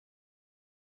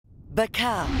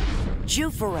Bakau,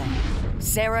 Jufere,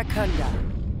 Serekunda,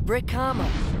 Brikama,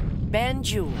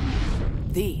 Banjul.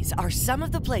 These are some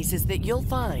of the places that you'll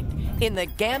find in the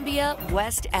Gambia,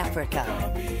 West Africa.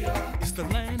 It's the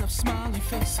land of smiling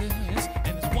faces,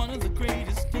 and it's one of the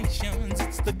greatest nations.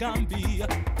 It's the Gambia,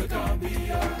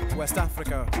 West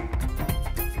Africa.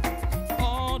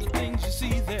 All the things you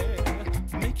see there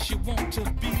makes you want to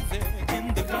be there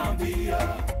in the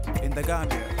Gambia. In the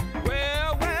Gambia.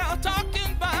 Well,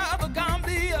 talking about the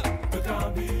Gambia.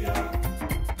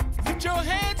 Put your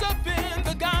hands up in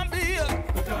the Gambia.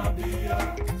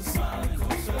 The smiling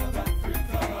coast of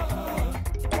Africa.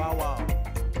 Wow.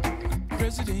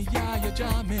 President Yahya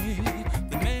Jammeh,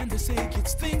 the man that say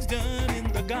gets things done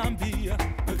in the Gambia.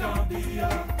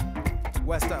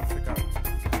 West Africa.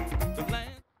 The land.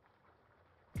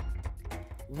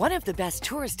 One of the best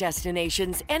tourist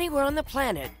destinations anywhere on the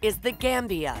planet is the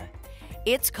Gambia.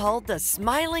 It's called the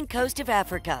Smiling Coast of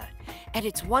Africa, and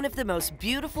it's one of the most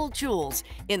beautiful jewels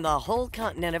in the whole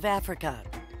continent of Africa.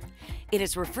 It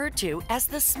is referred to as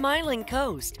the Smiling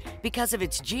Coast because of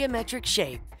its geometric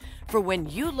shape. For when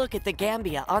you look at the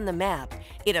Gambia on the map,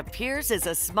 it appears as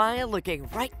a smile looking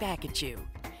right back at you.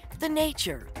 The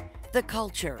nature, the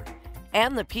culture,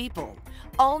 and the people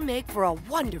all make for a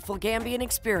wonderful Gambian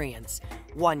experience,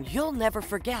 one you'll never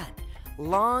forget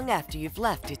long after you've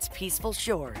left its peaceful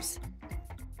shores.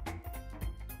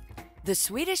 The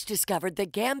Swedish discovered the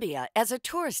Gambia as a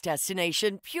tourist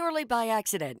destination purely by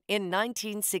accident in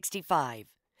 1965.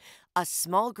 A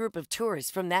small group of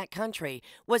tourists from that country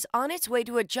was on its way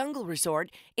to a jungle resort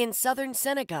in southern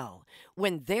Senegal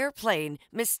when their plane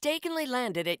mistakenly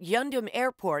landed at Yundum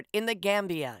Airport in the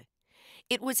Gambia.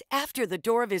 It was after the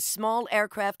door of his small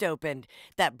aircraft opened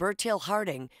that Bertil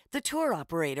Harding, the tour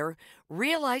operator,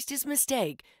 realized his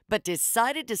mistake but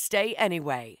decided to stay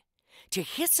anyway. To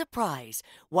his surprise,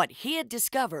 what he had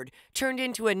discovered turned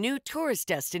into a new tourist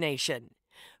destination.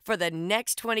 For the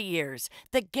next 20 years,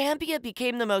 the Gambia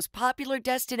became the most popular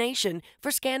destination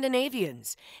for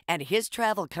Scandinavians, and his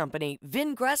travel company,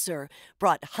 Vingresser,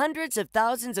 brought hundreds of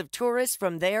thousands of tourists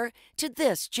from there to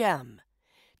this gem.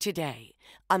 Today,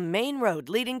 a main road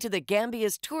leading to the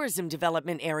Gambia's tourism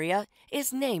development area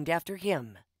is named after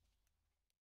him.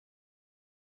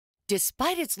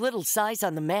 Despite its little size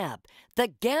on the map, the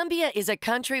Gambia is a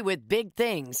country with big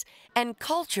things, and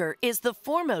culture is the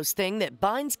foremost thing that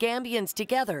binds Gambians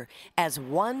together as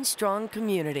one strong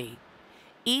community.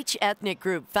 Each ethnic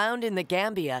group found in the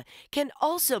Gambia can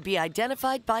also be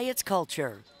identified by its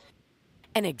culture.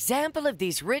 An example of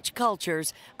these rich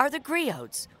cultures are the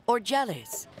griots, or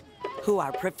Jelis, who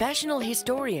are professional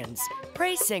historians,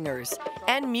 praise singers,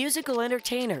 and musical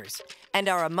entertainers, and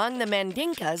are among the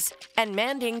Mandinkas and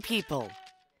Manding people.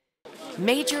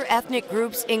 Major ethnic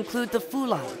groups include the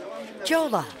Fula,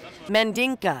 Jola,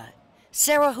 Mandinka,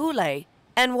 Sarahule,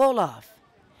 and Wolof.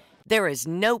 There is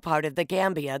no part of the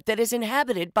Gambia that is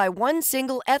inhabited by one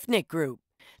single ethnic group.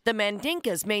 The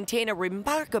Mandinkas maintain a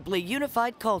remarkably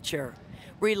unified culture,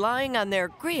 relying on their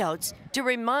griots to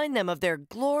remind them of their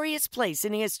glorious place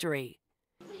in history.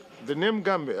 The name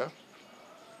Gambia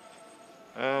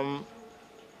have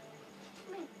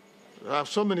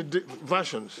so many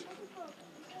versions.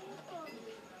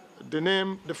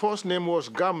 The first name was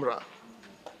Gamra,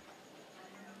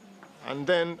 and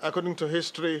then, according to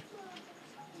history,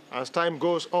 as time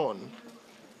goes on,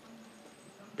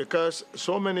 because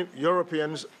so many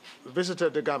Europeans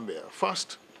visited the Gambia,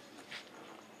 first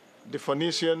the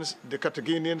Phoenicians, the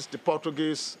Carthaginians, the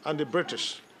Portuguese, and the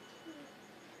British.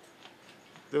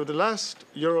 They were the last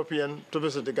European to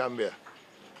visit the Gambia.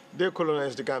 They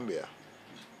colonized the Gambia.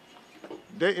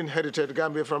 They inherited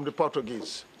Gambia from the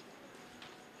Portuguese.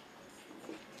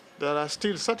 There are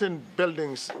still certain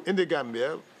buildings in the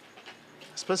Gambia,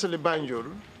 especially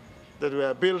Banjul, that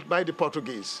were built by the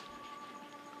Portuguese.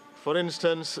 For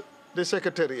instance, the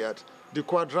Secretariat, the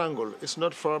Quadrangle, is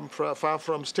not far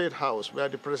from State House, where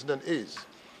the president is.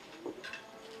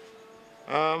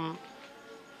 The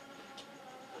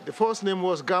first name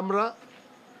was Gamra,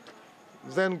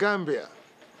 then Gambia.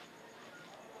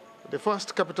 The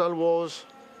first capital was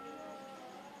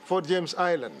Fort James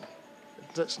Island.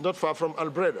 It's not far from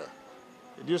Albreda.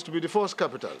 It used to be the first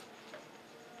capital.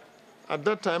 At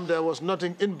that time, there was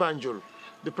nothing in Banjul,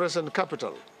 the present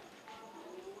capital.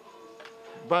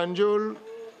 Banjul,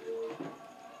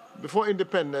 before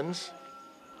independence,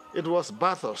 it was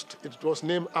Bathurst. It was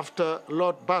named after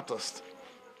Lord Bathurst.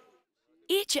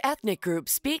 Each ethnic group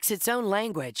speaks its own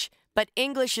language, but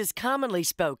English is commonly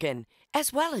spoken,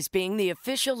 as well as being the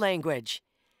official language.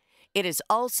 It is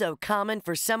also common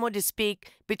for someone to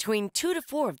speak between 2 to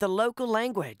 4 of the local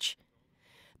language.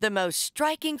 The most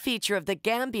striking feature of the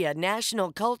Gambia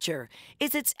national culture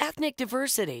is its ethnic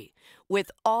diversity, with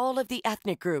all of the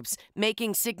ethnic groups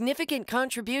making significant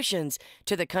contributions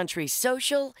to the country's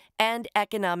social and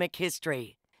economic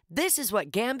history. This is what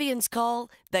Gambians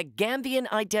call the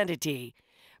Gambian identity,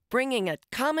 bringing a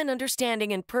common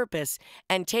understanding and purpose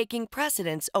and taking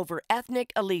precedence over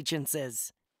ethnic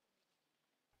allegiances.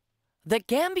 The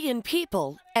Gambian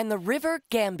people and the River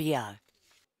Gambia.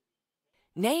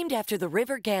 Named after the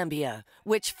River Gambia,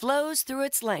 which flows through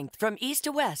its length from east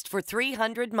to west for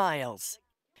 300 miles.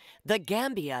 The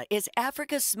Gambia is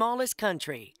Africa's smallest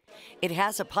country. It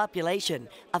has a population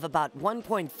of about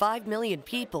 1.5 million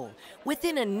people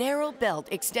within a narrow belt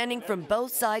extending from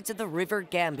both sides of the River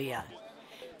Gambia.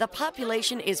 The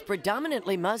population is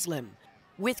predominantly Muslim,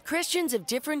 with Christians of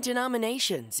different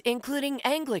denominations, including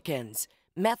Anglicans,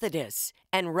 Methodists,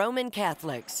 and Roman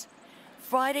Catholics.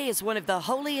 Friday is one of the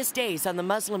holiest days on the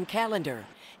Muslim calendar,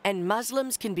 and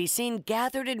Muslims can be seen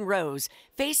gathered in rows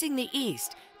facing the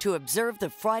east to observe the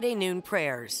Friday noon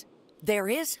prayers. There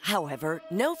is, however,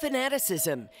 no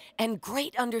fanaticism, and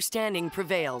great understanding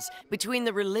prevails between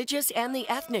the religious and the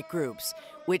ethnic groups,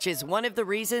 which is one of the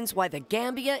reasons why the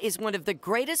Gambia is one of the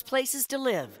greatest places to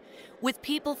live, with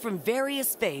people from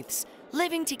various faiths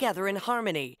living together in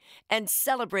harmony and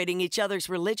celebrating each other's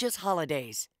religious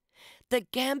holidays. The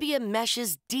Gambia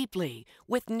meshes deeply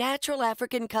with natural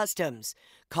African customs,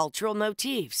 cultural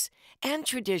motifs, and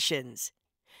traditions.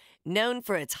 Known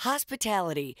for its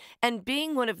hospitality and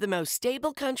being one of the most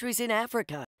stable countries in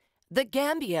Africa, the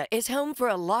Gambia is home for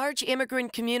a large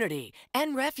immigrant community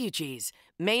and refugees,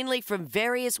 mainly from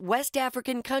various West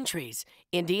African countries,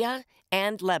 India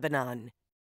and Lebanon.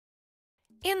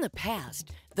 In the past,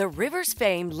 the river's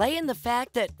fame lay in the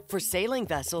fact that, for sailing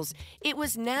vessels, it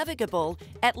was navigable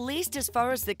at least as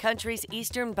far as the country's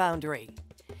eastern boundary.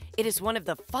 It is one of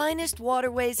the finest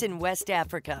waterways in West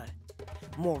Africa.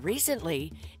 More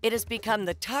recently, it has become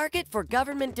the target for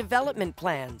government development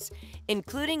plans,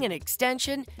 including an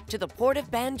extension to the port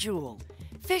of Banjul,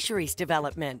 fisheries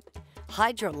development,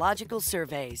 hydrological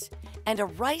surveys, and a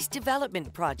rice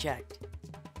development project.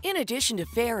 In addition to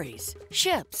ferries,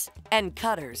 ships, and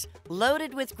cutters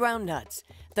loaded with groundnuts,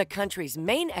 the country's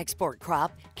main export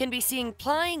crop can be seen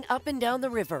plying up and down the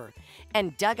river,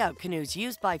 and dugout canoes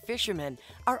used by fishermen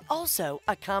are also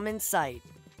a common sight.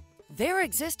 Their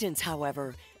existence,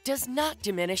 however, does not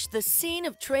diminish the scene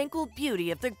of tranquil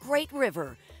beauty of the great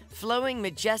river flowing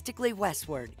majestically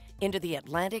westward into the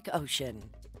Atlantic Ocean.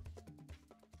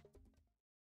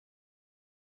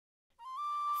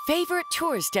 Favorite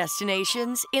tourist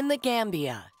destinations in the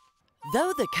Gambia.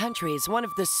 Though the country is one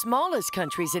of the smallest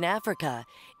countries in Africa,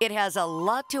 it has a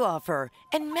lot to offer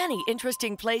and many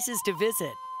interesting places to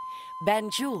visit.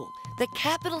 Banjul, the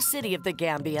capital city of the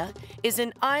Gambia, is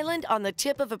an island on the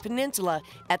tip of a peninsula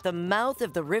at the mouth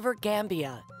of the River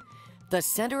Gambia. The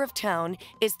center of town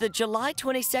is the July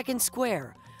 22nd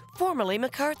Square, formerly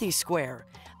McCarthy Square,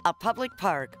 a public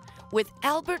park, with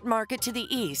Albert Market to the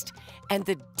east and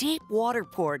the deep water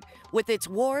port with its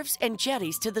wharves and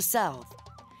jetties to the south.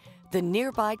 The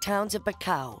nearby towns of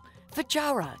Bakau,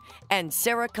 Fajara, and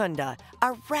Serekunda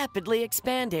are rapidly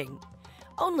expanding.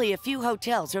 Only a few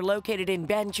hotels are located in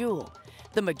Banjul.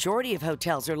 The majority of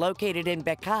hotels are located in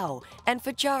Bakau and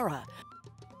Fajara,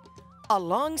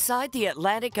 alongside the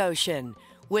Atlantic Ocean,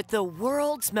 with the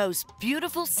world's most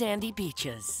beautiful sandy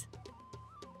beaches.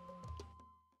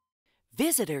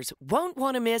 Visitors won't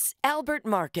want to miss Albert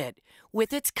Market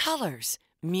with its colors,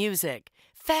 music,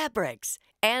 fabrics,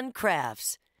 and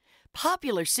crafts.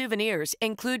 Popular souvenirs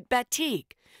include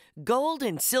batik, gold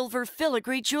and silver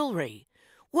filigree jewelry,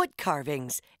 wood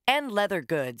carvings, and leather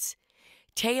goods.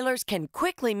 Tailors can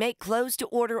quickly make clothes to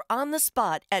order on the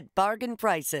spot at bargain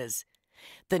prices.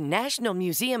 The National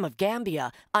Museum of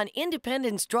Gambia on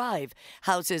Independence Drive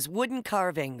houses wooden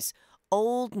carvings,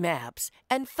 old maps,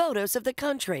 and photos of the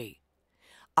country.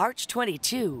 Arch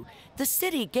 22, the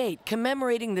city gate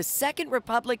commemorating the Second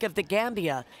Republic of the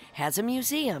Gambia, has a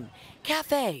museum,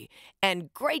 cafe,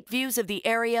 and great views of the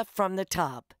area from the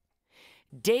top.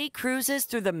 Day cruises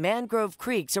through the mangrove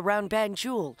creeks around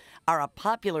Banjul are a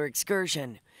popular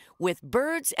excursion, with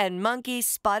birds and monkeys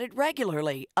spotted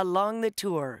regularly along the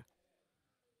tour.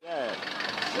 Yeah,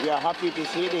 we are happy to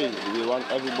see this. We want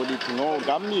everybody to know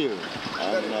Gambia,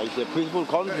 and it's a peaceful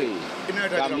country.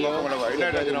 Gambia is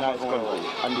a very nice country,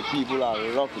 and the people are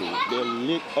lovely. They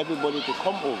need everybody to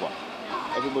come over.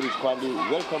 Everybody is quite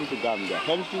welcome to Gambia.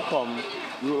 Hence you come,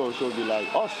 you will also be like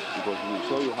us, because we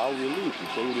show you how we live. We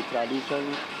show you the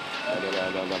tradition,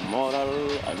 the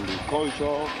moral, and the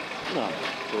culture. You know.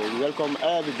 So we welcome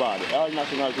everybody. All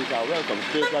nationalities are welcome,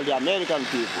 especially the American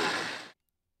people.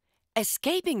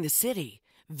 Escaping the city,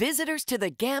 visitors to the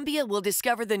Gambia will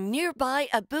discover the nearby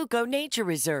Abuko Nature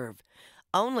Reserve,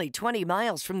 only 20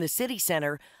 miles from the city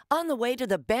center on the way to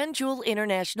the Banjul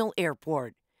International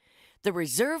Airport. The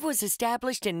reserve was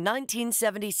established in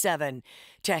 1977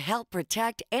 to help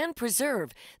protect and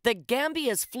preserve the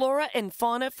Gambia's flora and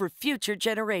fauna for future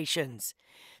generations.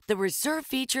 The reserve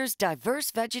features diverse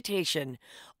vegetation,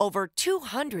 over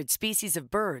 200 species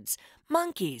of birds,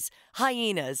 monkeys,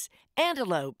 hyenas,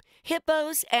 antelope,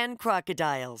 hippos, and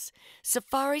crocodiles.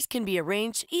 Safaris can be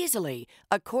arranged easily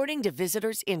according to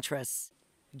visitors' interests.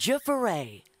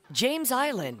 Jufure, James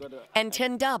Island, and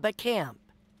Tendaba Camp.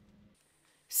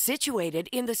 Situated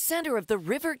in the center of the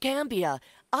River Gambia,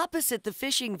 opposite the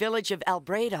fishing village of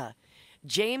Albreda,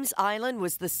 James Island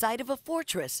was the site of a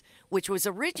fortress which was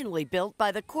originally built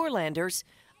by the Courlanders,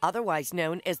 otherwise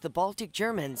known as the Baltic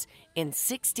Germans, in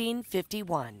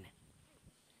 1651.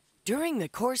 During the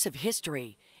course of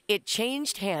history, it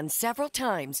changed hands several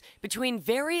times between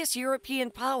various European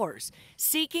powers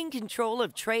seeking control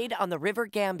of trade on the River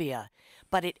Gambia,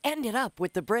 but it ended up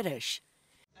with the British.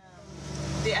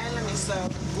 The island is a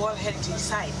World Heritage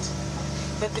Site,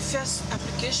 but the first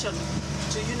application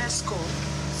to UNESCO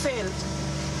failed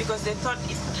because they thought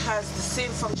it has the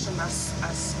same function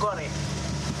as Gore,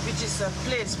 which is a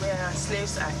place where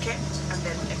slaves are kept and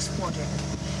then exported.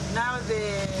 Now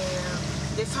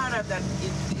they found out that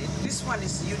this one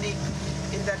is unique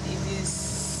in that it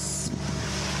is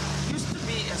used to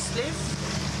be a slave,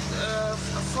 a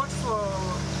fort for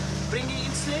bringing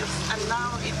in slaves, and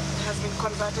now it has been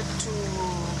converted to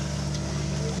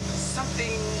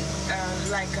something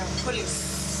like a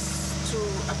police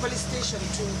station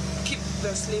to keep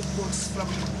the slave boats from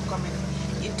coming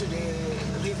into the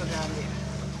River Gambia.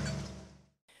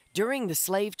 During the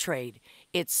slave trade,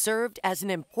 it served as an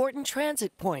important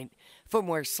transit point from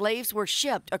where slaves were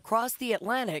shipped across the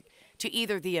Atlantic to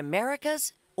either the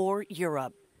Americas or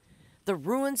Europe. The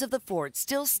ruins of the fort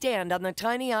still stand on the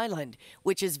tiny island,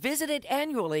 which is visited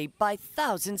annually by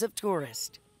thousands of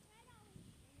tourists.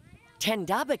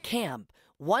 Tendaba Camp,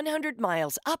 100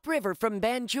 miles upriver from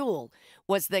Banjul,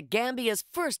 was the Gambia's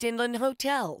first inland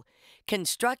hotel,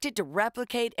 constructed to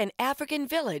replicate an African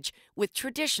village with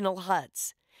traditional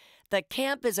huts. The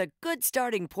camp is a good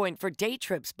starting point for day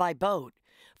trips by boat,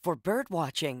 for bird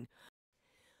watching,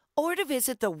 or to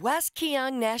visit the West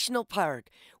Kiang National Park,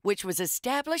 which was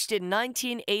established in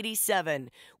 1987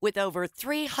 with over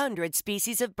 300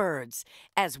 species of birds,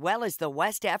 as well as the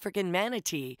West African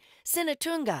manatee,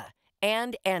 sinatunga,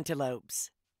 and antelopes.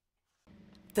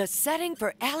 The setting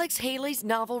for Alex Haley's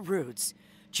novel Roots,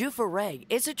 Jufure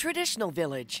is a traditional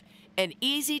village, an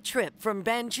easy trip from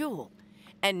Banjul,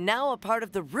 and now a part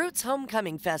of the Roots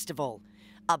Homecoming Festival,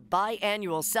 a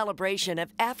biannual celebration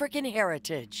of African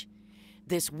heritage.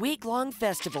 This week-long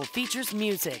festival features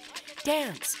music,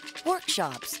 dance,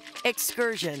 workshops,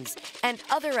 excursions, and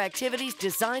other activities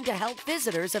designed to help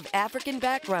visitors of African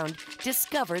background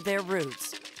discover their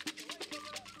roots.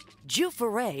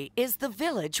 Jufure is the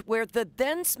village where the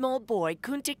then small boy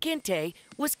Kunta Kinte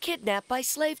was kidnapped by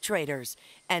slave traders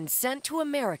and sent to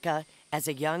America as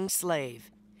a young slave.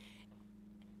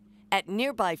 At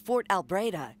nearby Fort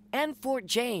Albreda and Fort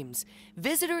James,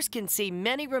 visitors can see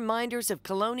many reminders of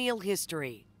colonial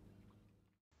history.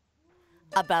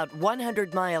 About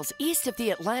 100 miles east of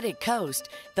the Atlantic coast,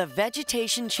 the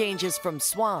vegetation changes from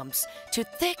swamps to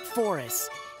thick forests,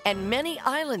 and many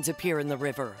islands appear in the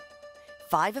river.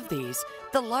 5 of these,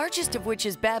 the largest of which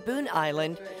is Baboon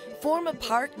Island, form a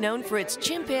park known for its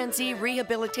chimpanzee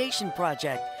rehabilitation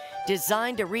project,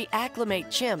 designed to reacclimate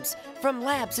chimps from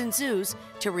labs and zoos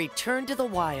to return to the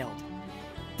wild.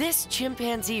 This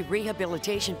chimpanzee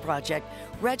rehabilitation project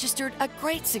registered a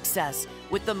great success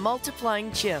with the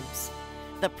multiplying chimps.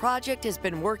 The project has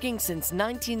been working since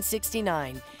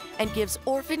 1969 and gives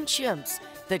orphan chimps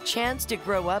the chance to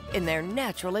grow up in their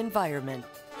natural environment.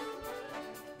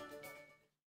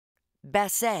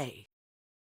 Basse.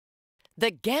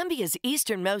 The Gambia's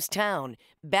easternmost town,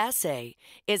 Basse,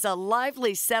 is a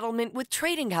lively settlement with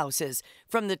trading houses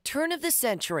from the turn of the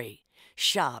century,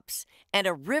 shops, and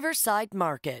a riverside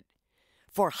market.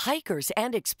 For hikers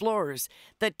and explorers,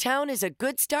 the town is a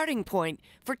good starting point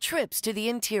for trips to the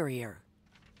interior.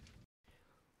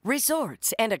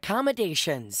 Resorts and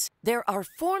accommodations. There are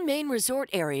 4 main resort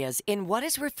areas in what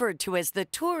is referred to as the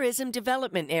Tourism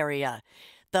Development Area,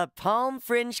 the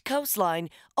palm-fringed coastline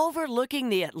overlooking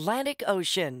the Atlantic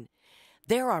Ocean.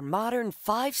 There are modern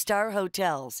 5-star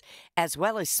hotels, as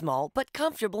well as small but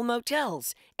comfortable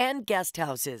motels and guest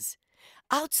houses.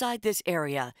 Outside this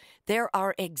area, there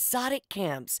are exotic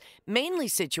camps, mainly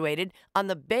situated on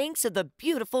the banks of the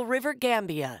beautiful River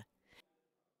Gambia.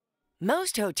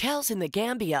 Most hotels in the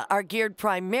Gambia are geared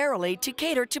primarily to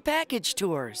cater to package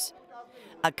tours.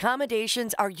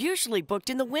 Accommodations are usually booked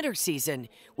in the winter season,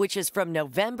 which is from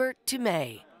November to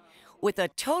May. With a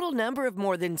total number of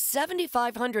more than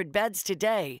 7,500 beds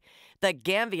today, the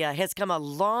Gambia has come a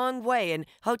long way in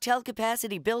hotel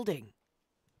capacity building.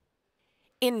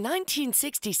 In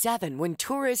 1967, when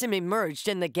tourism emerged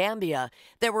in the Gambia,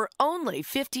 there were only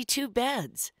 52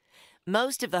 beds.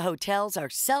 Most of the hotels are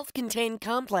self-contained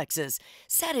complexes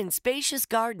set in spacious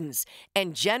gardens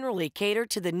and generally cater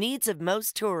to the needs of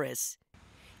most tourists.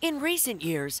 In recent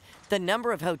years, the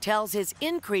number of hotels has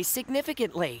increased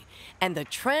significantly, and the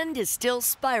trend is still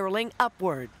spiraling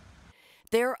upward.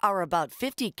 There are about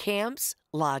 50 camps,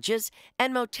 lodges,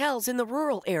 and motels in the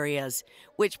rural areas,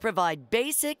 which provide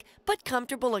basic but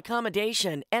comfortable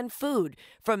accommodation and food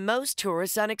for most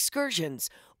tourists on excursions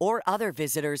or other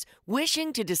visitors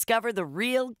wishing to discover the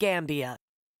real Gambia.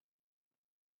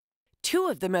 Two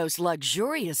of the most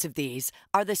luxurious of these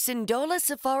are the Sindola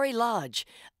Safari Lodge,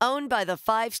 owned by the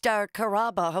five-star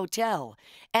Karaba Hotel,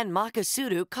 and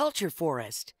Makasudu Culture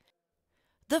Forest.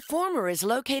 The former is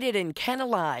located in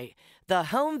Kenalai, the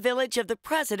home village of the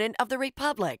President of the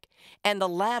Republic, and the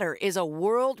latter is a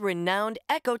world-renowned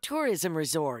ecotourism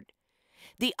resort.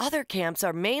 The other camps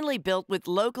are mainly built with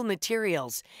local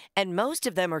materials, and most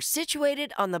of them are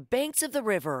situated on the banks of the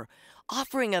river,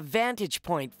 offering a vantage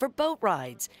point for boat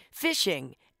rides,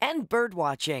 fishing, and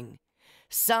birdwatching.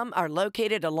 Some are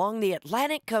located along the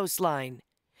Atlantic coastline.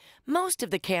 Most of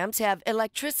the camps have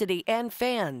electricity and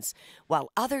fans,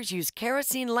 while others use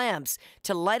kerosene lamps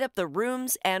to light up the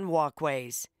rooms and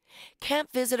walkways. Camp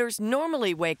visitors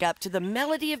normally wake up to the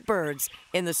melody of birds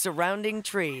in the surrounding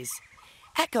trees.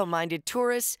 Eco-minded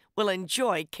tourists will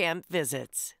enjoy camp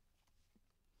visits.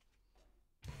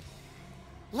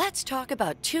 Let's talk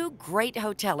about two great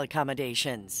hotel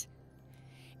accommodations.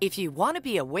 If you want to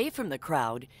be away from the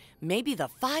crowd, maybe the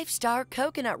five-star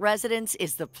Coconut Residence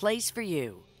is the place for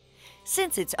you.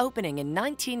 Since its opening in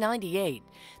 1998,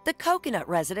 the Coconut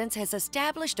Residence has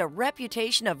established a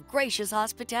reputation of gracious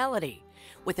hospitality,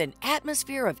 with an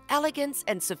atmosphere of elegance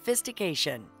and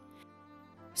sophistication.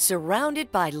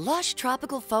 Surrounded by lush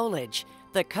tropical foliage,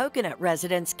 the Coconut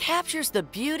Residence captures the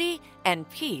beauty and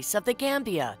peace of the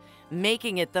Gambia,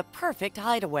 making it the perfect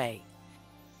hideaway.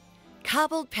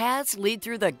 Cobbled paths lead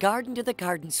through the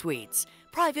garden suites,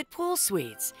 private pool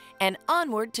suites, and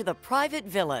onward to the private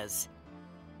villas.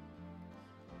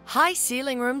 High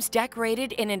ceiling rooms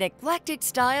decorated in an eclectic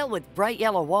style with bright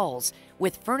yellow walls,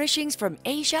 with furnishings from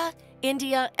Asia,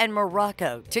 India, and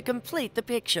Morocco to complete the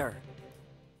picture.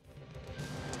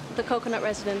 The Coconut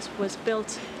Residence was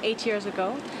built 8 years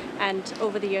ago, and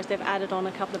over the years they've added on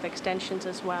a couple of extensions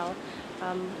as well,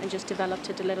 and just developed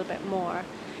it a little bit more.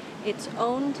 It's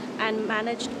owned and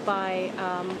managed by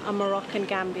a Moroccan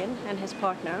Gambian and his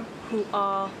partner, who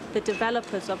are the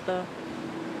developers of the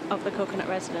Coconut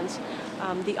Residence,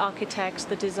 the architects,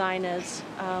 the designers,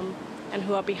 and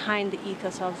who are behind the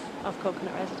ethos of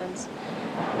Coconut Residence.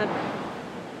 Now,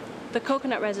 the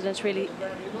Coconut Residence, really,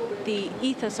 the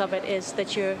ethos of it is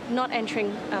that you're not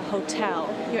entering a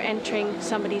hotel, you're entering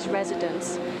somebody's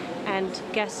residence, and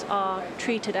guests are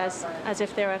treated as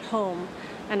if they're at home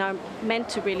and are meant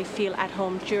to really feel at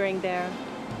home during their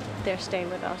stay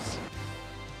with us.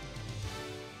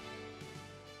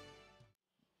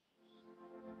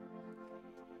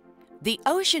 The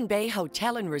Ocean Bay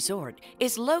Hotel and Resort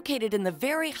is located in the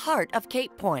very heart of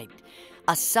Cape Point,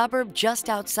 a suburb just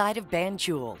outside of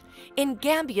Banjul, in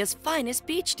Gambia's finest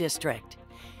beach district.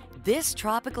 This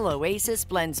tropical oasis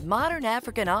blends modern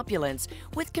African opulence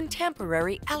with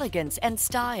contemporary elegance and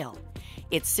style.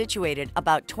 It's situated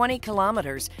about 20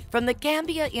 kilometers from the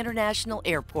Gambia International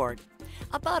Airport,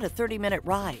 about a 30-minute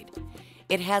ride.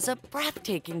 It has a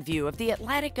breathtaking view of the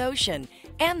Atlantic Ocean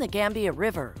and the Gambia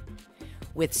River.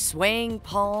 With swaying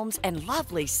palms and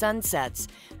lovely sunsets,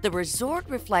 the resort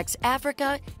reflects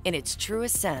Africa in its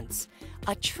truest sense,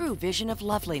 a true vision of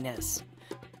loveliness.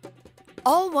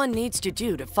 All one needs to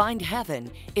do to find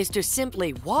heaven is to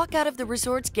simply walk out of the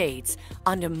resort's gates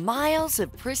onto miles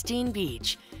of pristine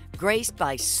beach, graced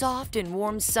by soft and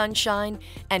warm sunshine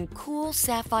and cool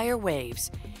sapphire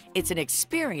waves. It's an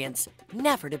experience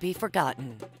never to be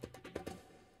forgotten.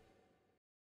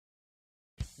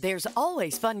 There's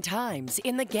always fun times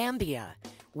in the Gambia.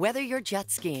 Whether you're jet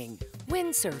skiing,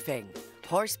 windsurfing,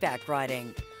 horseback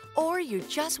riding, or you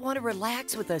just want to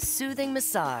relax with a soothing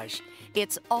massage,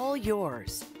 it's all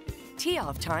yours.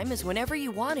 Tee-off time is whenever you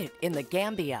want it in the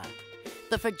Gambia.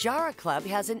 The Fajara Club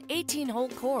has an 18-hole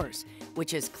course,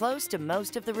 which is close to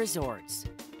most of the resorts.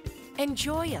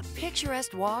 Enjoy a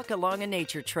picturesque walk along a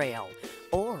nature trail,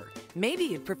 or Maybe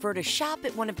you'd prefer to shop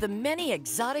at one of the many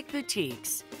exotic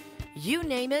boutiques. You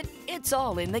name it, it's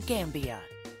all in the Gambia.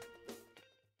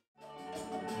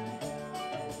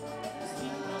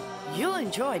 You'll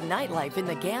enjoy nightlife in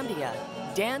the Gambia,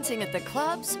 dancing at the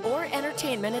clubs, or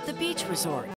entertainment at the beach resort.